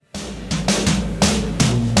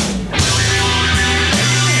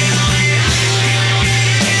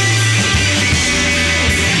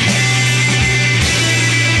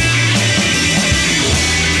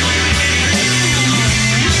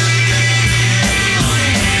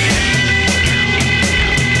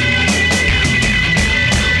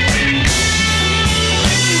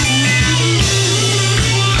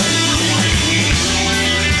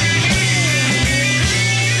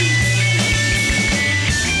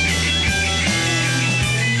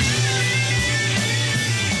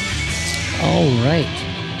All right.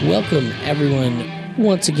 Welcome, everyone,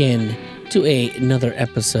 once again to another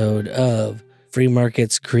episode of Free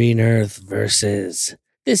Markets Green Earth versus.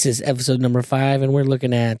 This is episode number 5, and we're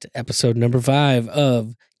looking at episode number 5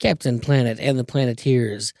 of Captain Planet and the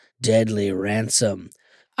Planeteers Deadly Ransom.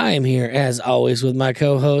 I am here, as always, with my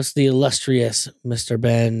co-host, the illustrious Mr.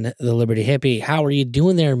 Ben, the Liberty Hippie. How are you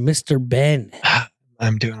doing there, Mr. Ben?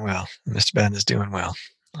 I'm doing well. Mr. Ben is doing well.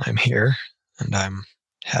 I'm here, and I'm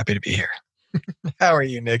happy to be here. How are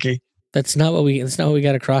you, Nikki? That's not what we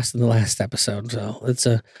got across in the last episode. So it's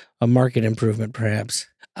a market improvement, perhaps.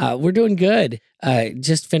 We're doing good.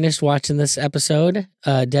 Just finished watching this episode,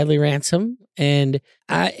 Deadly Ransom, and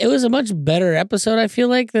it was a much better episode, I feel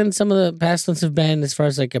like, than some of the past ones have been as far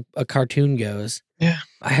as like a cartoon goes. Yeah.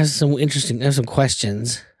 I have some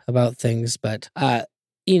questions about things, but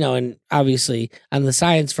and obviously on the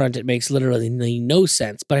science front, it makes literally no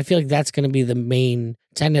sense. But I feel like that's going to be the main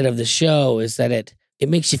tenet of the show, is that it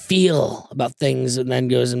makes you feel about things and then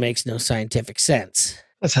goes and makes no scientific sense.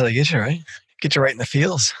 That's how they get you, right? Get you right in the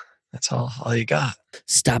feels. That's all you got.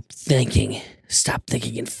 Stop thinking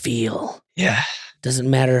and feel. Yeah. Doesn't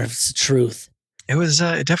matter if it's the truth. It was,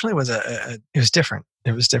 it definitely was it was different.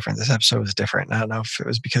 It was different. This episode was different. I don't know if it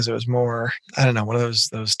was because it was more, I don't know, one of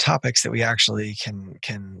those topics that we actually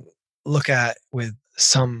can look at with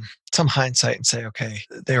some hindsight and say, okay,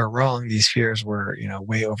 they were wrong. These fears were,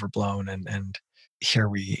 way overblown, and here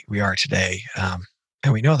we are today.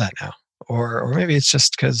 And we know that now. Or maybe it's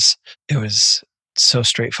just because it was so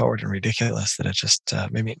straightforward and ridiculous that it just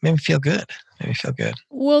made me feel good.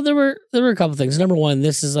 Well, there were a couple things. Number one,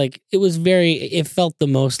 this is like, it felt the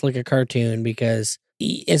most like a cartoon, because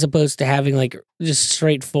as opposed to having like just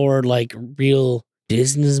straightforward, like real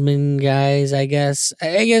businessmen guys, I guess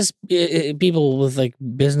people with like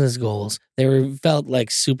business goals, felt like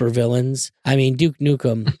super villains. I mean, Duke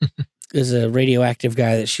Nukem is a radioactive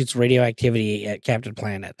guy that shoots radioactivity at Captain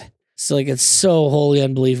Planet. So like, it's so wholly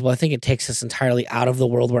unbelievable. I think it takes us entirely out of the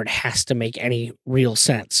world where it has to make any real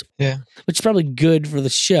sense. Yeah. Which is probably good for the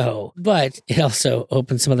show, but it also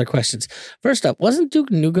opens some other questions. First up, wasn't Duke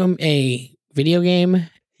Nukem a video game?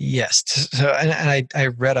 Yes. So, and I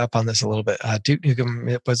read up on this a little bit. Duke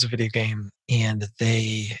Nukem, it was a video game, and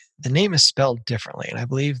the name is spelled differently. And I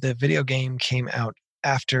believe the video game came out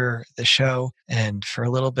after the show, and for a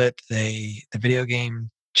little bit, the video game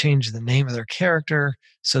changed the name of their character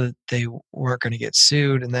so that they weren't going to get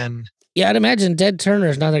sued. And then, yeah, I'd imagine Ted Turner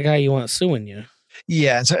is not a guy you want suing you.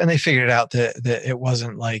 Yeah, and they figured out that it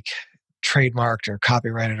wasn't like trademarked or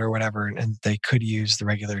copyrighted or whatever, and they could use the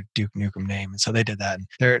regular Duke Nukem name, and so they did that. And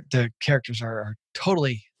the characters are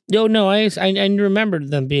totally. No, I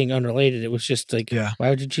remembered them being unrelated. It was just like, yeah. Why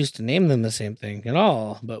would you choose to name them the same thing at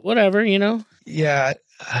all? But whatever, Yeah,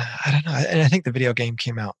 I don't know, and I think the video game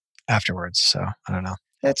came out afterwards, so I don't know.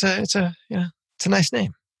 It's a nice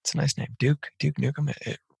name. It's a nice name, Duke Nukem.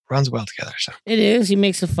 It runs well together. So it is. He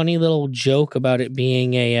makes a funny little joke about it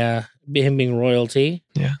being him being royalty.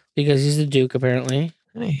 Yeah, because he's the Duke apparently,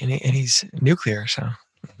 and he's nuclear.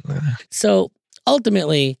 So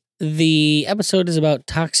ultimately, the episode is about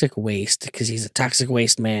toxic waste, because he's a toxic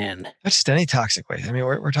waste man. Not just any toxic waste. I mean,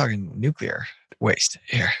 we're talking nuclear waste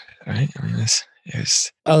here, right? I mean,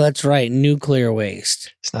 oh, that's right, nuclear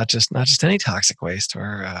waste. It's not just any toxic waste,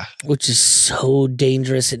 which is so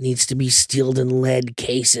dangerous. It needs to be sealed in lead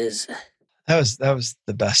cases. That was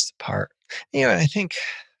the best part. I think,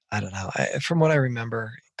 I don't know. From what I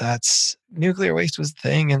remember, that's nuclear waste was the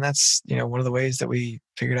thing, and that's one of the ways that we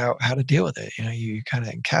figured out how to deal with it. You kind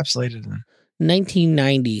of encapsulate it in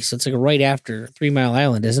 1990, so it's like right after 3 Mile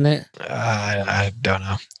Island, isn't it? I don't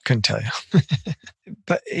know. Couldn't tell you.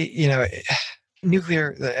 But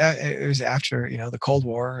nuclear, it was after the Cold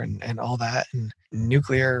War and all that, and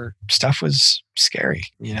nuclear stuff was scary.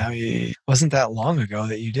 It wasn't that long ago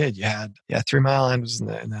that you did. You had 3 Mile Island was in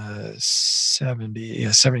the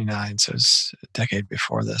 79, so it was a decade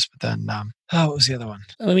before this. But then what was the other one?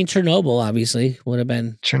 I mean, Chernobyl obviously would have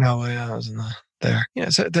been. Chernobyl, yeah, was in there.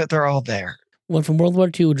 So they're all there. Went from World War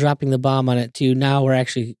II dropping the bomb on it to now we're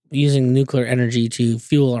actually using nuclear energy to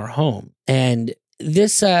fuel our home. And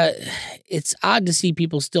this, it's odd to see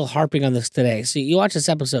people still harping on this today. So you watch this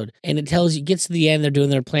episode and it gets to the end, they're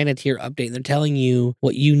doing their Planeteer update, and they're telling you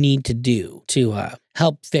what you need to do to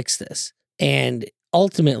help fix this. And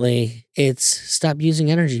ultimately, it's stop using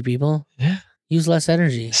energy, people. Yeah. Use less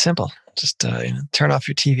energy. Simple. Just turn off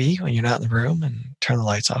your TV when you're not in the room, and turn the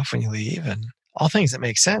lights off when you leave, and all things that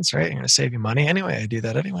make sense, right? You're going to save you money anyway. I do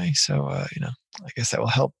that anyway. So, I guess that will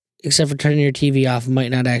help except for turning your TV off,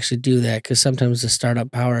 might not actually do that because sometimes the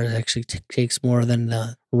startup power actually takes more than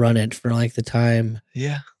the run it for like the time.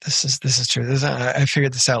 Yeah, this is true. I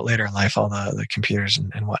figured this out later in life. All the computers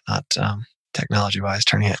and whatnot, technology wise,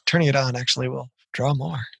 turning it on actually will draw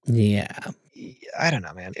more. Yeah. I don't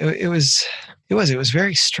know, man. It was a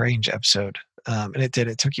very strange episode, and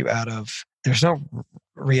it took you out of. There's no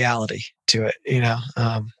reality to it, you know.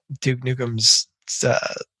 Duke Nukem's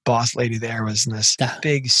boss lady there was in this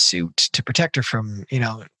big suit to protect her from,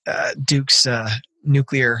 Duke's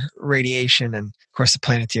nuclear radiation, and of course the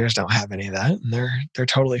Planeteers don't have any of that, and they're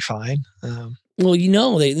totally fine. Well,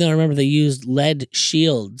 remember they used lead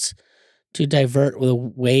shields to divert the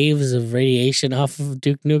waves of radiation off of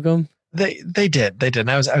Duke Nukem. They did.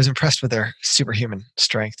 And I was impressed with their superhuman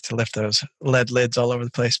strength to lift those lead lids all over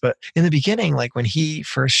the place. But in the beginning, like when he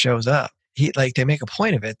first shows up, they make a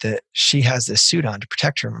point of it that she has this suit on to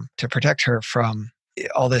protect her from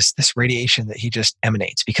all this radiation that he just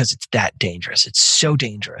emanates, because it's that dangerous. It's so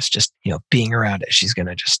dangerous. Just, being around it, she's going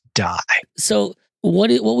to just die. So what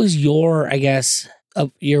was your, I guess,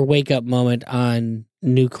 your wake up moment on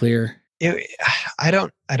nuclear? I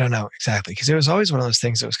don't know exactly, because it was always one of those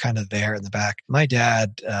things that was kind of there in the back. My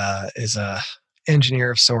dad is a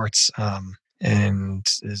engineer of sorts, and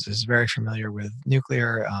is very familiar with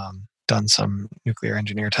nuclear, done some nuclear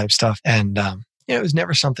engineer type stuff. And, it was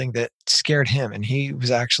never something that scared him. And he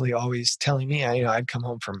was actually always telling me, I'd come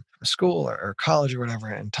home from school or college or whatever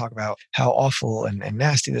and talk about how awful and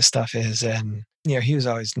nasty this stuff is. And, he was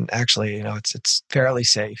always actually, it's fairly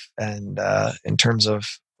safe. And in terms of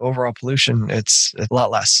overall pollution, it's a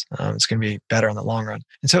lot less. It's going to be better in the long run.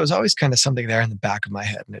 And so it was always kind of something there in the back of my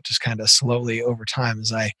head. And it just kind of slowly over time,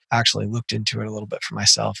 as I actually looked into it a little bit for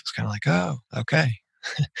myself, it's kind of like, oh, okay.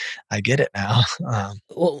 I get it now.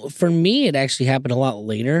 Well, for me, it actually happened a lot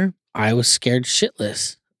later. I was scared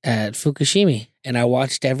shitless at Fukushima, and I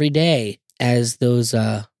watched every day as those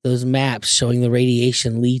maps showing the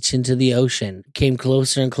radiation leach into the ocean came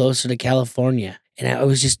closer and closer to California. And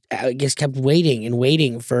I just kept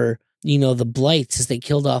waiting for, the blights as they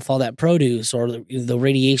killed off all that produce, or the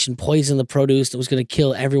radiation poisoned the produce that was going to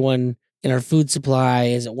kill everyone in our food supply.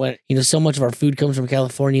 As it went, so much of our food comes from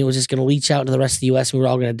California. It was just going to leach out into the rest of the U.S. and we were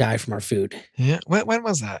all going to die from our food. Yeah. When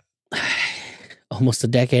was that? Almost a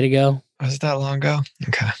decade ago. Was it that long ago?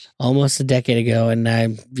 Okay. Almost a decade ago, and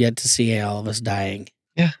I've yet to see all of us dying.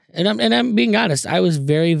 Yeah. And I'm being honest. I was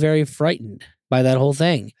very, very frightened by that whole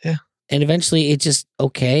thing. Yeah. And eventually it just,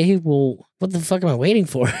 okay, well, what the fuck am I waiting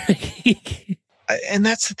for? And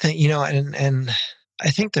that's the thing, and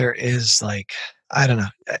I think there is I don't know,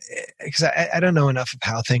 because I don't know enough of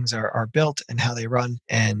how things are built and how they run.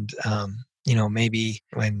 And, maybe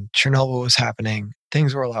when Chernobyl was happening,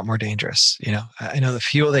 things were a lot more dangerous. I know the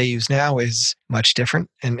fuel they use now is much different,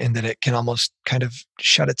 and that it can almost kind of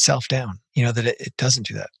shut itself down, that it doesn't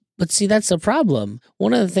do that. But see, that's the problem.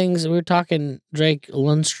 One of the things we were talking, Drake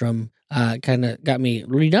Lundstrom kind of got me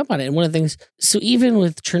read up on it. And one of the things, so even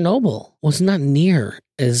with Chernobyl, was not near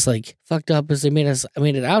as fucked up as they made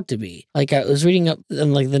it out to be. I was reading up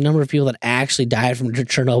on the number of people that actually died from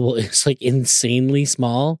Chernobyl is insanely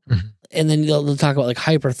small. Mm-hmm. And then they'll talk about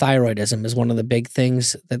hyperthyroidism is one of the big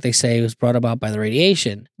things that they say was brought about by the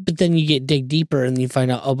radiation. But then you dig deeper and you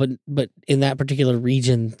find out, but in that particular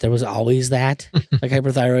region, there was always that.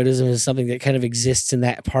 Hyperthyroidism is something that kind of exists in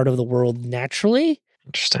that part of the world naturally.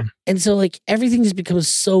 Interesting. And so everything just becomes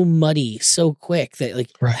so muddy so quick that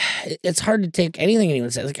right. It's hard to take anything anyone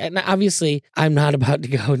says. Obviously I'm not about to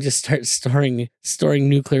go and just start storing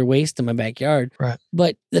nuclear waste in my backyard. Right.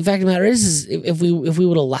 But the fact of the matter is if we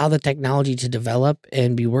would allow the technology to develop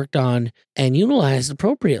and be worked on and utilized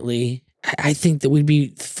appropriately, I think that we'd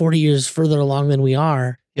be 40 years further along than we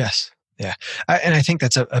are. Yes. Yeah. And I think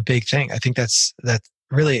that's a big thing. I think that's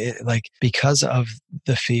really because of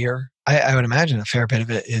the fear. I would imagine a fair bit of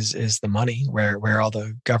it is the money, where all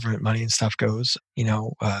the government money and stuff goes,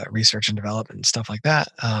 research and development and stuff like that,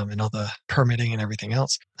 and all the permitting and everything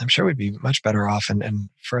else. I'm sure we'd be much better off and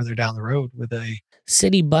further down the road with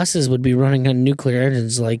city buses would be running on nuclear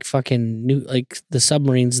engines like the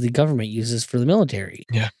submarines the government uses for the military.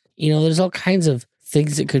 Yeah. There's all kinds of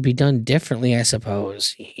things that could be done differently, I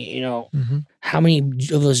suppose. Mm-hmm. How many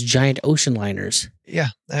of those giant ocean liners? Yeah,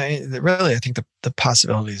 really, I think the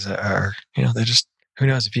possibilities are, they're just, who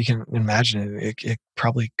knows, if you can imagine it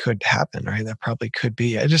probably could happen, right? That probably could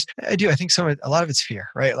be. I think a lot of it's fear,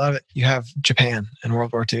 right? A lot of it, you have Japan in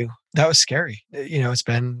World War II. That was scary. It's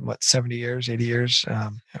been 70 years, 80 years,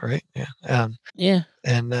 right? Yeah. Yeah.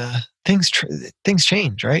 And things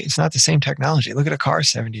change, right? It's not the same technology. Look at a car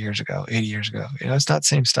 70 years ago, 80 years ago. It's not the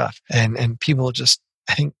same stuff. And people just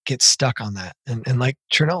I think get stuck on that. And like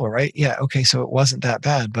Chernobyl, right? Yeah, okay, so it wasn't that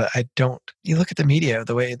bad, but you look at the media,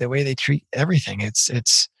 the way they treat everything. It's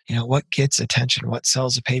what gets attention, what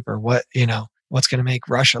sells a paper, what's going to make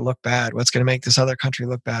Russia look bad, what's going to make this other country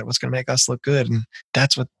look bad, what's going to make us look good, and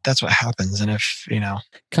that's what happens. And if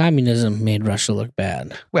communism made Russia look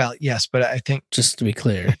bad. Well, yes, but I think, just to be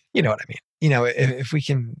clear, you know what I mean. If we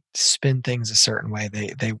can spin things a certain way,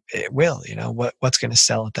 it will. What's going to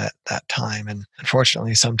sell at that time, and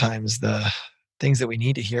unfortunately, sometimes the things that we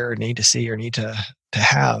need to hear, or need to see, or need to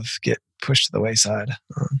have get pushed to the wayside.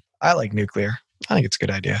 I like nuclear. I think it's a good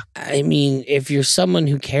idea. I mean, if you're someone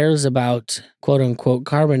who cares about quote unquote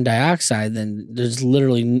carbon dioxide, then there's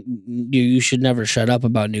literally you should never shut up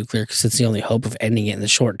about nuclear, because it's the only hope of ending it in the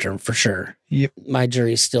short term, for sure. Yep. My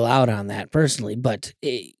jury's still out on that personally, but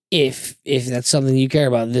if that's something you care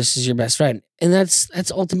about, this is your best friend. And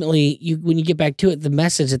that's ultimately, when you get back to it, the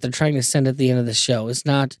message that they're trying to send at the end of the show is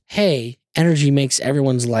not, hey, energy makes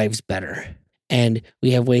everyone's lives better, and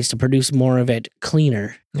we have ways to produce more of it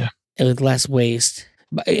cleaner. Yeah. With less waste.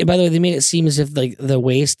 By the way, they made it seem as if like the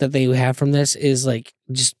waste that they have from this is like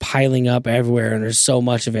just piling up everywhere, and there's so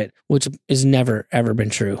much of it, which has never ever been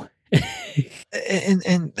true.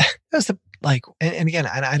 and that's and again,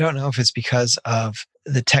 I don't know if it's because of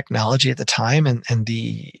the technology at the time and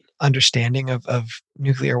the understanding of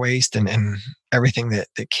nuclear waste and everything that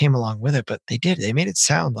came along with it, but they made it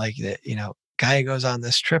sound like that, guy goes on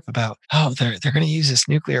this trip about, they're going to use this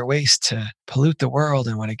nuclear waste to pollute the world,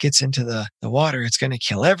 and when it gets into the water, it's going to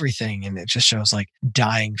kill everything. And it just shows like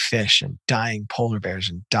dying fish and dying polar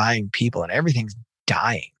bears and dying people, and everything's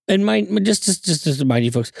dying. And just to remind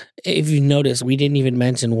you folks, if you notice, we didn't even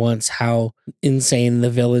mention once how insane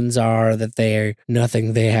the villains are, that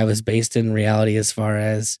nothing they have is based in reality as far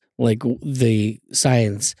as like the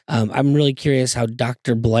science. I'm really curious how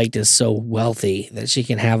Dr. Blight is so wealthy that she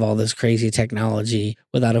can have all this crazy technology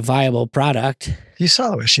without a viable product. You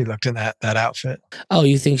saw the way she looked in that outfit. Oh,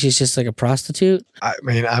 you think she's just like a prostitute? I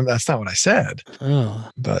mean, that's not what I said.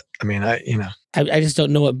 Oh. But I mean, I just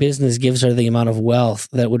don't know what business gives her the amount of wealth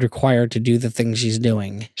that would require to do the things she's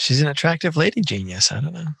doing. She's an attractive lady genius. I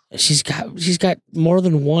don't know. She's got more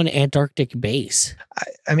than one Antarctic base.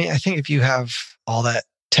 I mean, I think if you have all that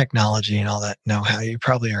technology and all that know-how, you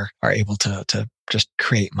probably are able to just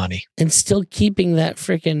create money. And still keeping that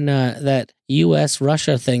freaking that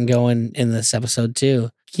US-Russia thing going in this episode too.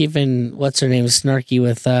 Keeping what's her name snarky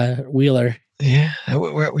with Wheeler. Yeah,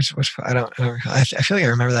 which I don't. I feel like I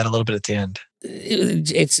remember that a little bit at the end.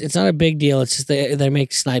 It's not a big deal. It's just they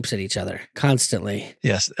make snipes at each other constantly.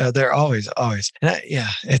 Yes, they're always. And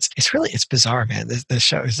it's bizarre, man. This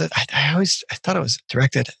show is that I thought it was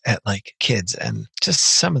directed at like kids, and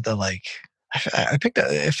just some of the like. I picked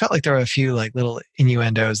up. It felt like there were a few like little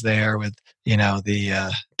innuendos there with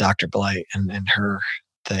the Dr. Blight and her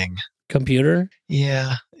thing. Computer.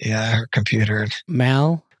 Yeah, her computer.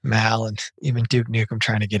 Mal and even Duke Nukem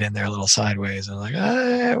trying to get in there a little sideways. And I'm like,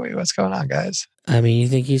 hey, wait, what's going on, guys? I mean, you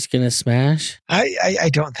think he's going to smash? I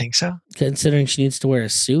don't think so. Considering she needs to wear a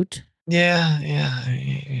suit? Yeah.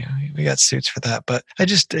 We got suits for that. But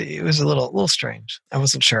it was a little strange. I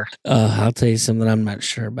wasn't sure. I'll tell you something I'm not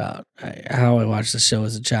sure about. How I watched the show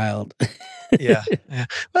as a child. Yeah.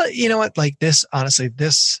 Well, you know what? Like honestly,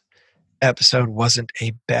 this episode wasn't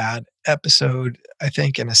a bad episode, I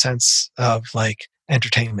think, in a sense of like,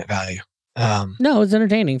 entertainment value. No, it's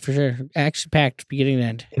entertaining for sure. Action packed beginning to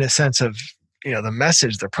end. In a sense of, the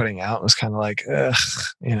message they're putting out was kind of like,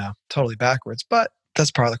 totally backwards. But that's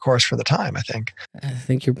part of the course for the time, I think. I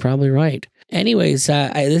think you're probably right. Anyways,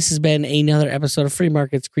 this has been another episode of Free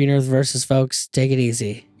Markets Green Earth versus, folks. Take it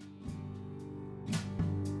easy.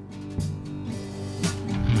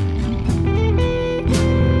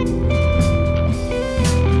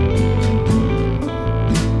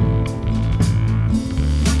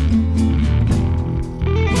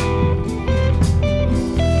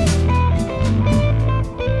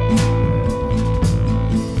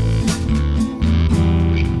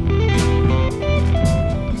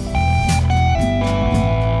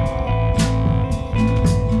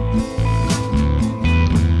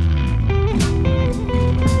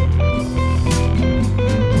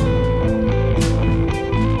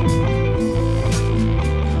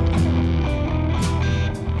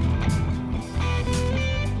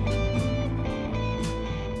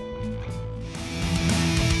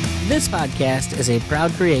 This podcast is a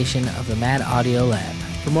proud creation of the Mad Audio Lab.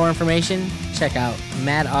 For more information, check out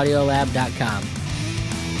madaudiolab.com.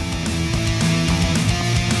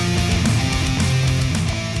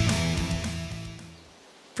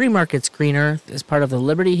 Free Markets Green Earth is part of the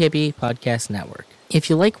Liberty Hippie Podcast Network. If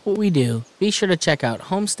you like what we do, be sure to check out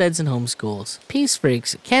Homesteads and Homeschools, Peace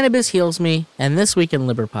Freaks, Cannabis Heals Me, and This Week in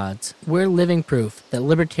Liberpods. We're living proof that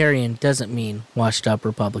libertarian doesn't mean washed up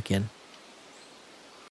Republican.